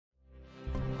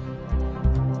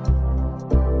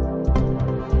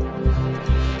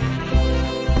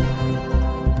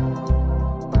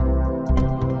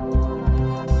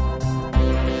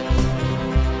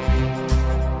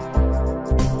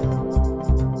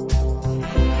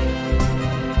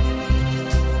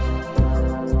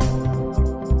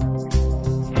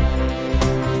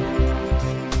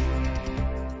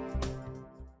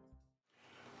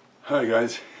Hi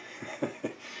guys.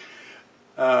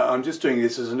 I'm just doing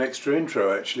this as an extra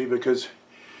intro actually, because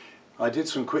I did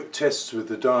some quick tests with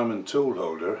the diamond tool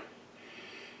holder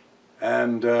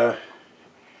and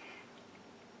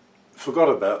forgot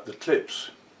about the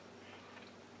clips,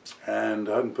 and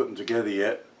I haven't put them together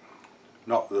yet.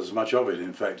 Not that there's much of it,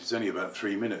 in fact it's only about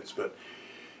 3 minutes, but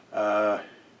the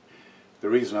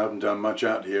reason I haven't done much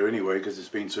out here anyway, because it's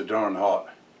been so darn hot,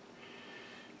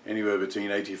 anywhere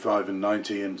between 85 and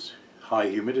 90 and high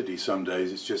humidity some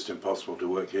days. It's just impossible to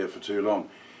work here for too long.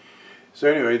 So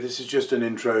anyway, this is just an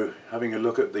intro, having a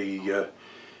look at the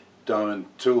diamond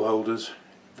tool holders.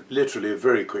 Literally a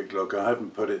very quick look. I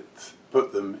haven't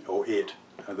put them, or it,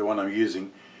 the one I'm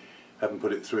using, haven't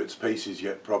put it through its paces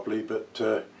yet properly,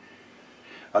 but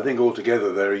I think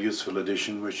altogether they're a useful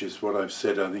addition, which is what I've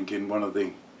said I think in one of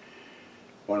the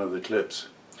clips.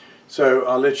 So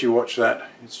I'll let you watch that.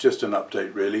 It's just an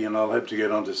update really, and I'll hope to get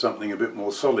onto something a bit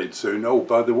more solid soon. Oh,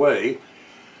 by the way,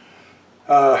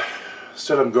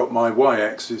 still haven't got my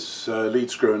Y-axis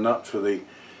lead screw and nut for the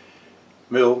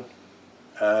mill.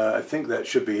 I think that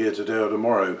should be here today or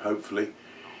tomorrow, hopefully.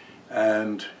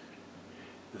 And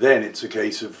then it's a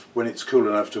case of, when it's cool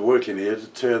enough to work in here, to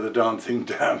tear the darn thing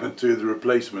down and do the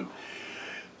replacement.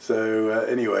 So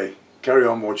anyway, carry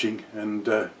on watching, and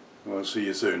we'll see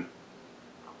you soon.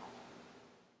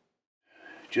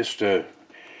 Just a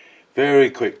very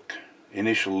quick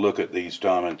initial look at these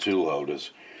diamond tool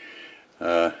holders.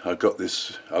 I've got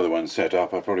this other one set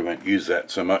up. I probably won't use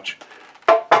that so much,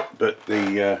 but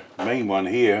the main one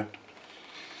here,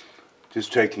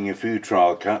 just taking a few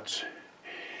trial cuts.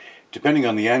 Depending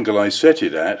on the angle I set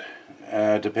it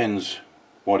at, depends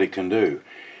what it can do.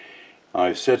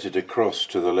 I've set it across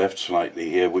to the left slightly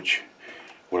here, which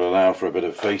will allow for a bit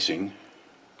of facing.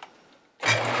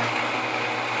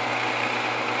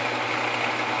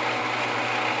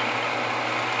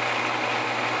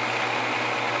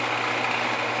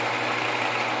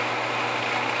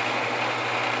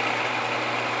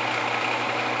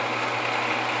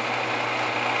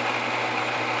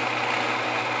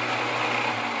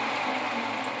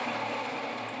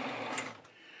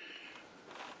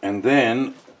 And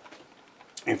then,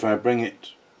 if I bring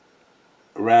it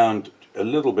around a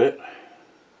little bit,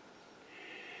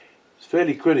 it's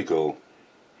fairly critical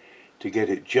to get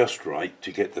it just right,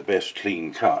 to get the best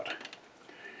clean cut.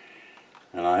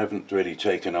 And I haven't really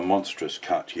taken a monstrous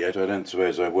cut yet. I don't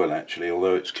suppose I will actually,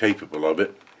 although it's capable of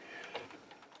it.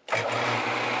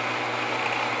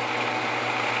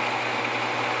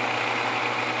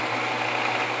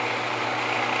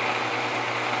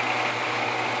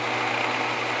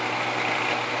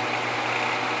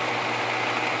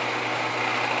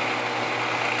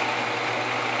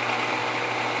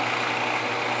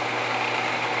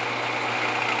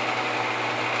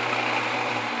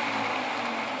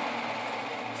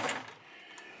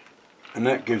 And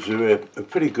that gives it a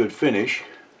pretty good finish.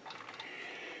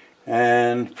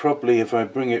 And probably if I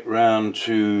bring it round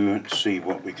to, let's see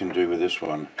what we can do with this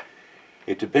one.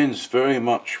 It depends very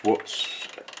much what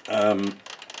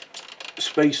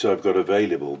space I've got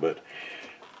available, but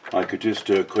I could just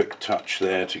do a quick touch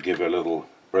there to give a little,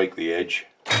 break the edge.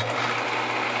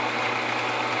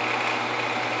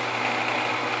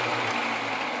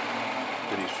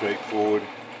 Pretty straightforward.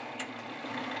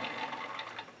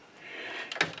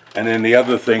 And then the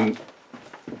other thing,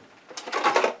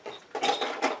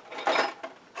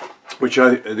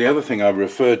 the other thing I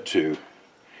referred to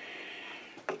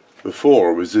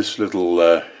before was this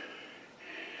little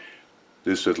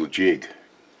jig.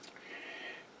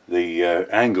 The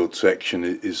angled section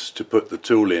is to put the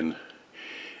tool in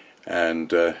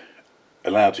and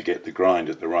allow to get the grind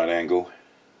at the right angle,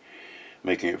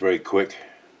 making it very quick.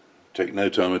 Take no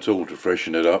time at all to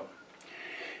freshen it up.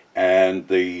 And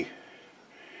the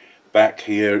back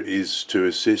here is to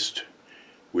assist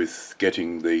with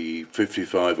getting the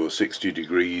 55 or 60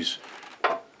 degrees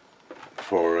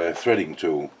for a threading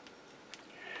tool.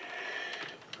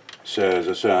 So as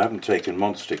I say, I haven't taken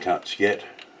monster cuts yet,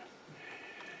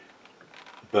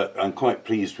 but I'm quite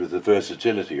pleased with the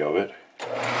versatility of it.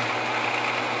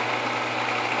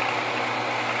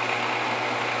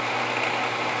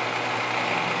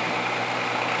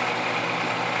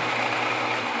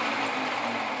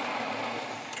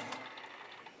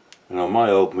 And on my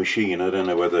old machine, I don't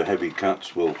know whether heavy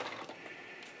cuts will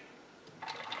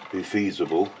be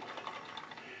feasible.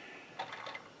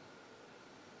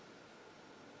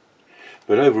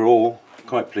 But overall,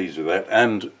 quite pleased with that.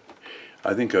 And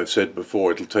I think I've said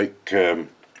before, it'll take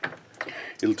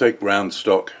round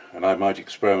stock, and I might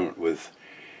experiment with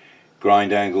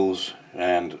grind angles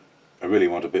and I really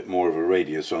want a bit more of a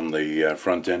radius on the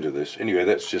front end of this. Anyway,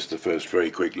 that's just the first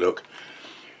very quick look.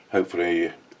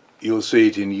 Hopefully you'll see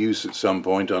it in use at some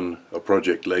point on a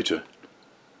project later.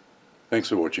 Thanks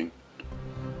for watching.